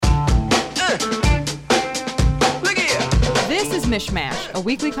Mishmash, a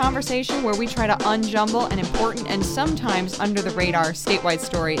weekly conversation where we try to unjumble an important and sometimes under-the-radar statewide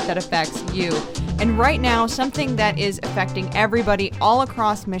story that affects you. And right now, something that is affecting everybody all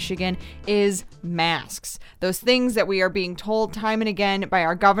across Michigan is masks. Those things that we are being told time and again by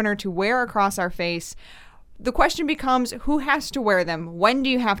our governor to wear across our face. The question becomes, who has to wear them? When do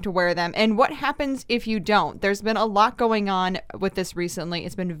you have to wear them? And what happens if you don't? There's been a lot going on with this recently.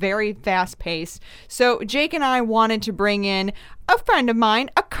 It's been very fast-paced. So Jake and I wanted to bring in a friend of mine,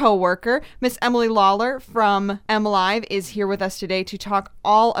 a coworker. Miss Emily Lawler from MLive is here with us today to talk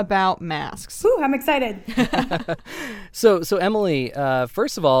all about masks. Ooh, I'm excited. So Emily,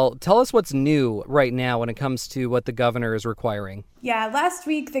 first of all, tell us what's new right now when it comes to what the governor is requiring. Yeah, last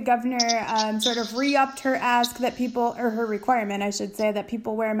week the governor sort of re-upped her ask that people, or her requirement, I should say, that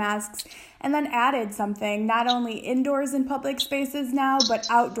people wear masks, and then added something, not only indoors in public spaces now, but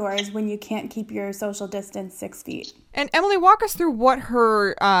outdoors when you can't keep your social distance 6 feet. And Emily, walk us through what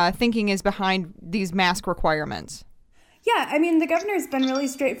her thinking is behind these mask requirements. Yeah, I mean, the governor's been really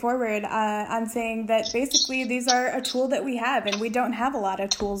straightforward on saying that basically these are a tool that we have, and we don't have a lot of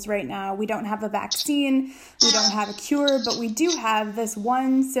tools right now. We don't have a vaccine, we don't have a cure, but we do have this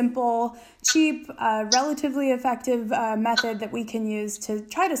one simple, cheap, relatively effective method that we can use to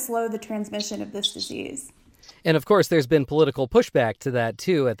try to slow the transmission of this disease. And of course, there's been political pushback to that,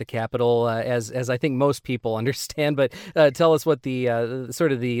 too, at the Capitol, as I think most people understand. But tell us what the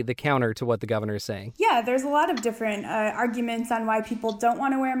sort of the counter to what the governor is saying. Yeah, there's a lot of different arguments on why people don't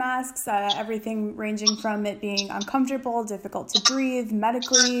want to wear masks, everything ranging from it being uncomfortable, difficult to breathe,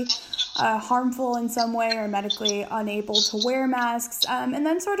 medically harmful in some way, or medically unable to wear masks. And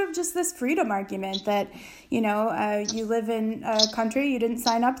then sort of just this freedom argument that, you know, you live in a country, you didn't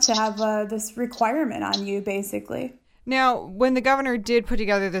sign up to have this requirement on you, basically. Now, when the governor did put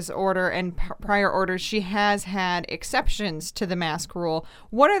together this order and prior orders, she has had exceptions to the mask rule.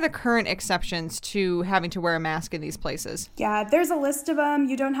 What are the current exceptions to having to wear a mask in these places? Yeah, there's a list of them.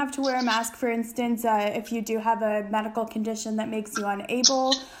 You don't have to wear a mask, for instance, if you do have a medical condition that makes you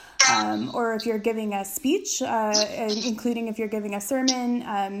unable, or if you're giving a speech, including if you're giving a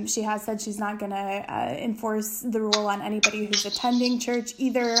sermon. She has said she's not going to enforce the rule on anybody who's attending church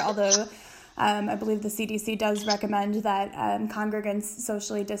either, although I believe the CDC does recommend that congregants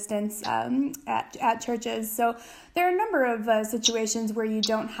socially distance at churches. So there are a number of situations where you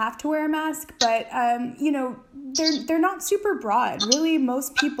don't have to wear a mask, but, you know, they're not super broad. Really,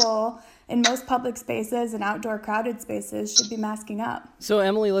 most people in most public spaces and outdoor crowded spaces should be masking up. So,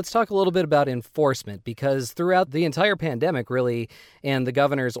 Emily, let's talk a little bit about enforcement, because throughout the entire pandemic, really, and the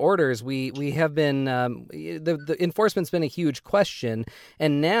governor's orders, we have been, the enforcement's been a huge question,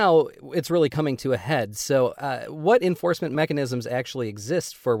 and now it's really coming to a head. So what enforcement mechanisms actually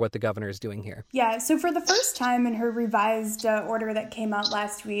exist for what the governor is doing here? Yeah, so for the first time in her revised order that came out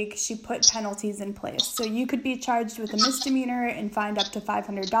last week, she put penalties in place. So you could be charged with a misdemeanor and fined up to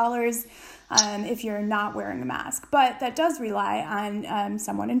 $500 if you're not wearing a mask. But that does rely on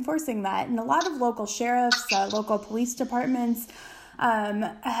someone enforcing that. And a lot of local sheriffs, local police departments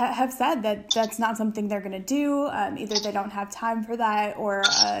have said that that's not something they're going to do. Either they don't have time for that, or,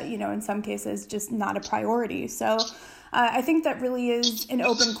 you know, in some cases, just not a priority. So I think that really is an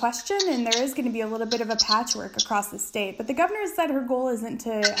open question, and there is going to be a little bit of a patchwork across the state. But the governor said her goal isn't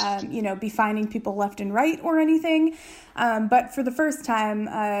to, you know, be fining people left and right or anything. But for the first time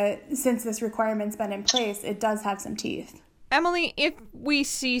since this requirement's been in place, it does have some teeth. Emily, if we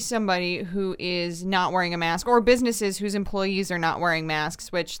see somebody who is not wearing a mask, or businesses whose employees are not wearing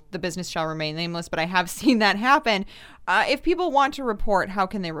masks, which the business shall remain nameless, but I have seen that happen, if people want to report, how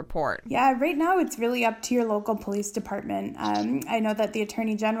can they report? Yeah, right now it's really up to your local police department. I know that the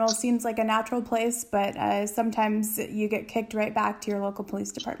Attorney General seems like a natural place, but sometimes you get kicked right back to your local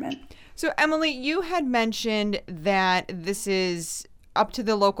police department. So, Emily, you had mentioned that this is up to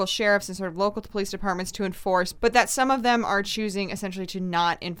the local sheriffs and sort of local police departments to enforce, but that some of them are choosing essentially to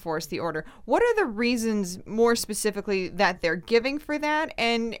not enforce the order. What are the reasons more specifically that they're giving for that?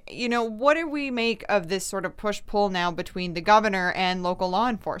 And, you know, what do we make of this sort of push-pull now between the governor and local law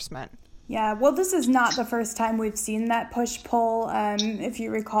enforcement? Yeah, well, this is not the first time we've seen that push-pull. If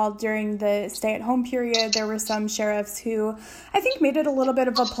you recall, during the stay-at-home period, there were some sheriffs who I think made it a little bit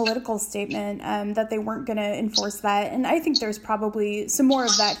of a political statement that they weren't going to enforce that. And I think there's probably some more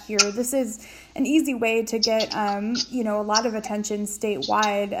of that here. This is an easy way to get, you know, a lot of attention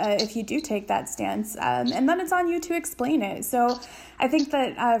statewide if you do take that stance. And then it's on you to explain it. So I think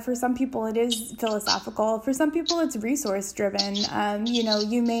that for some people it is philosophical. For some people it's resource driven. You know,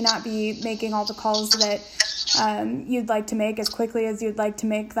 you may not be making all the calls that you'd like to make as quickly as you'd like to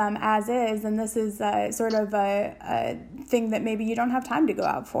make them as is. And this is sort of a thing that maybe you don't have time to go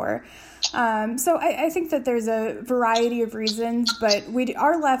out for. So I think that there's a variety of reasons, but we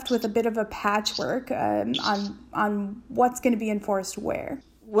are left with a bit of a patchwork on what's going to be enforced where.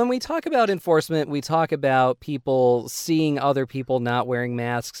 When we talk about enforcement, we talk about people seeing other people not wearing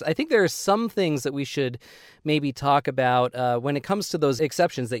masks. I think there are some things that we should maybe talk about when it comes to those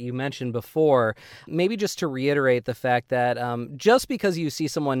exceptions that you mentioned before. Maybe just to reiterate the fact that just because you see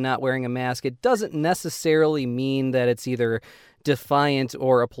someone not wearing a mask, it doesn't necessarily mean that it's either defiant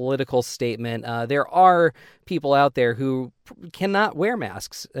or a political statement. There are people out there who cannot wear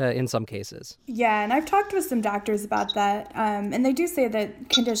masks in some cases. Yeah, and I've talked with some doctors about that, and they do say that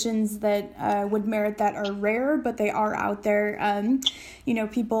conditions that would merit that are rare, but they are out there.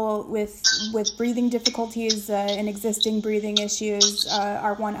 People with breathing difficulties and existing breathing issues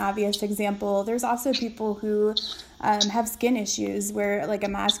are one obvious example. There's also people who have skin issues where like a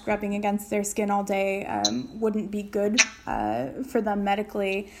mask rubbing against their skin all day wouldn't be good for them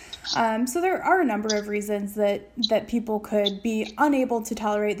medically. So there are a number of reasons that people could be unable to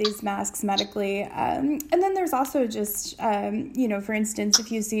tolerate these masks medically. And then there's also just, for instance,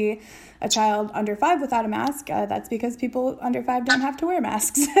 if you see a child under 5 without a mask, that's because people under 5 don't have to wear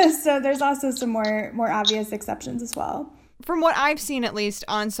masks. So there's also some more obvious exceptions as well. From what I've seen, at least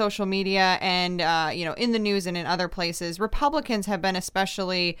on social media and, in the news and in other places, Republicans have been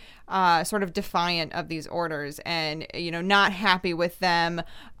especially sort of defiant of these orders and, not happy with them.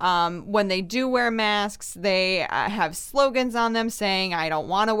 When they do wear masks, they have slogans on them saying, I don't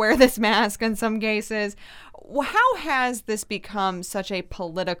want to wear this mask in some cases. How has this become such a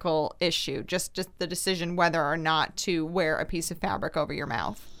political issue, just the decision whether or not to wear a piece of fabric over your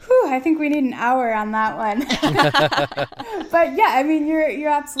mouth? Whew, I think we need an hour on that one. But yeah, I mean, you're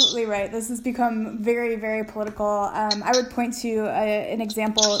absolutely right. This has become very, very political. I would point to an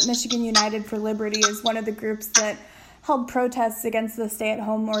example. Michigan United for Liberty is one of the groups that held protests against the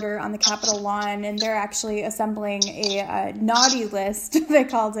stay-at-home order on the Capitol lawn, and they're actually assembling a naughty list, they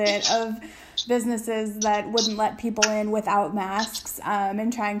called it, of businesses that wouldn't let people in without masks,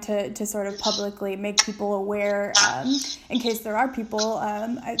 and trying to sort of publicly make people aware in case there are people,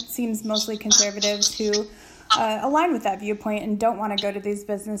 it seems mostly conservatives, who align with that viewpoint and don't want to go to these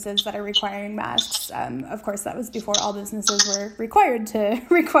businesses that are requiring masks. Of course, that was before all businesses were required to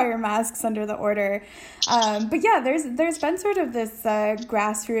require masks under the order. But yeah, there's been sort of this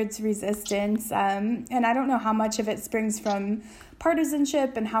grassroots resistance, and I don't know how much of it springs from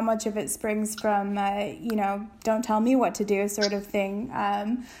partisanship and how much of it springs from, don't tell me what to do sort of thing.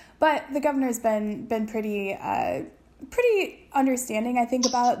 But the governor's been pretty understanding, I think,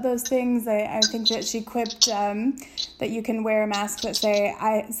 about those things. I think that she quipped that you can wear a mask that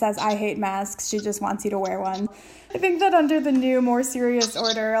says I hate masks. She just wants you to wear one. I think that under the new, more serious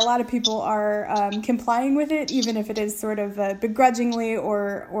order, a lot of people are complying with it, even if it is sort of begrudgingly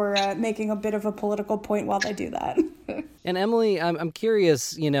or making a bit of a political point while they do that. And Emily, I'm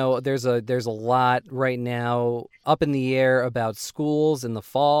curious, there's a lot right now up in the air about schools in the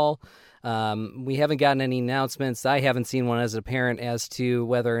fall. We haven't gotten any announcements. I haven't seen one as a parent as to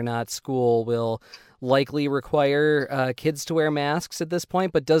whether or not school will likely require kids to wear masks at this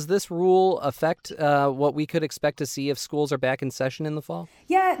point. But does this rule affect what we could expect to see if schools are back in session in the fall?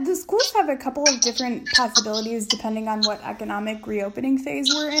 Yeah, the schools have a couple of different possibilities depending on what economic reopening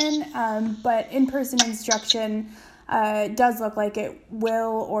phase we're in. But in-person instruction does look like it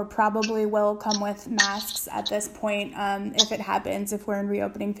will or probably will come with masks at this point, if it happens, if we're in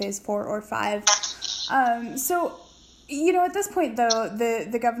reopening phase 4 or 5. So, at this point, though,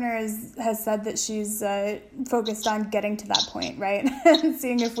 the governor has said that she's focused on getting to that point, right? And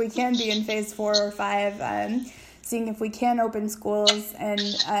seeing if we can be in phase 4 or 5, seeing if we can open schools. And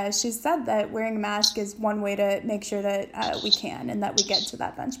she's said that wearing a mask is one way to make sure that we can and that we get to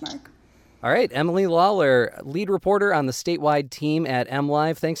that benchmark. All right, Emily Lawler, lead reporter on the statewide team at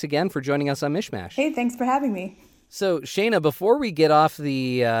MLive. Thanks again for joining us on Mishmash. Hey, thanks for having me. So, Cheyna, before we get off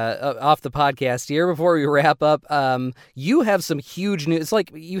the podcast here, before we wrap up, you have some huge news. It's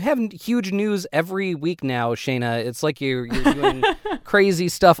like you have huge news every week now, Cheyna. It's like you're doing crazy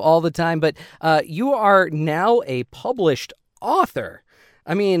stuff all the time. But you are now a published author.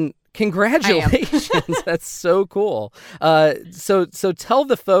 I mean, congratulations. That's so cool. So tell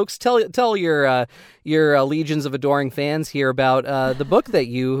the folks, tell your legions of adoring fans here about the book that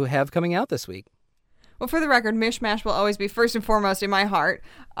you have coming out this week. Well, for the record, Mishmash will always be first and foremost in my heart.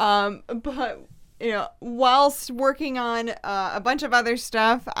 But whilst working on a bunch of other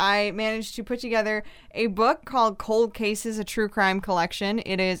stuff, I managed to put together a book called Cold Cases, a True Crime Collection.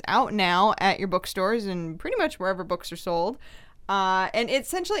 It is out now at your bookstores and pretty much wherever books are sold. And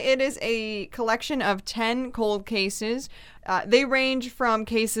essentially, it is a collection of 10 cold cases. They range from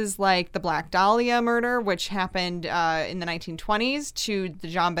cases like the Black Dahlia murder, which happened in the 1920s, to the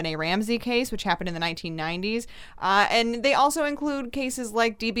JonBenet Ramsey case, which happened in the 1990s. And they also include cases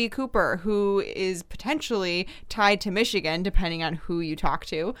like D.B. Cooper, who is potentially tied to Michigan, depending on who you talk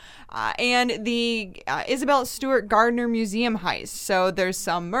to, and the Isabel Stewart Gardner Museum heist. So there's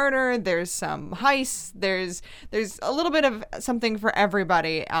some murder, there's some heists, there's a little bit of something for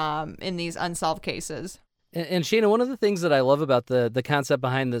everybody in these unsolved cases. And Cheyna, one of the things that I love about the concept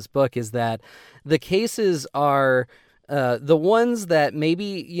behind this book is that the cases are the ones that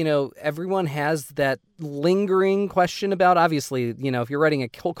maybe, everyone has that lingering question about. Obviously, if you're writing a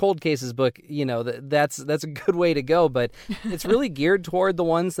cold cases book, that's a good way to go. But it's really geared toward the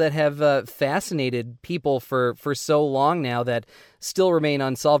ones that have fascinated people for so long now that still remain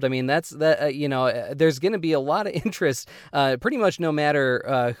unsolved. I mean, there's going to be a lot of interest, pretty much no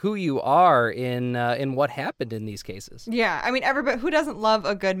matter who you are in what happened in these cases. Yeah, I mean, everybody who doesn't love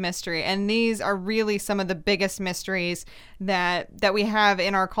a good mystery, and these are really some of the biggest mysteries that we have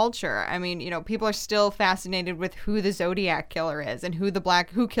in our culture. I mean, people are still fascinated with who the Zodiac killer is and who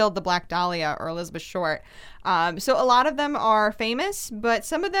killed the Black Dahlia or Elizabeth Short. So a lot of them are famous, but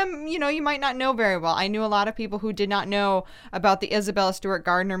some of them, you might not know very well. I knew a lot of people who did not know about the Isabella Stewart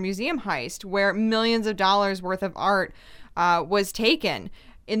Gardner Museum heist, where millions of dollars worth of art was taken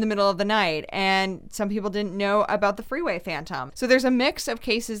in the middle of the night, and some people didn't know about the Freeway Phantom. So there's a mix of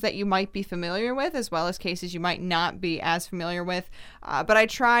cases that you might be familiar with, as well as cases you might not be as familiar with. But I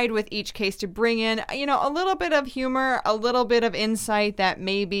tried with each case to bring in, a little bit of humor, a little bit of insight that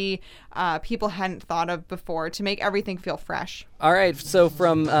maybe people hadn't thought of before, to make everything feel fresh. All right, so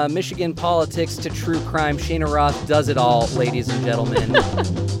from Michigan politics to true crime, Cheyna Roth does it all, ladies and gentlemen.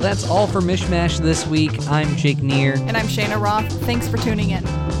 That's all for Mishmash this week. I'm Jake Neher. And I'm Cheyna Roth. Thanks for tuning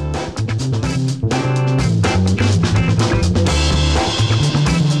in.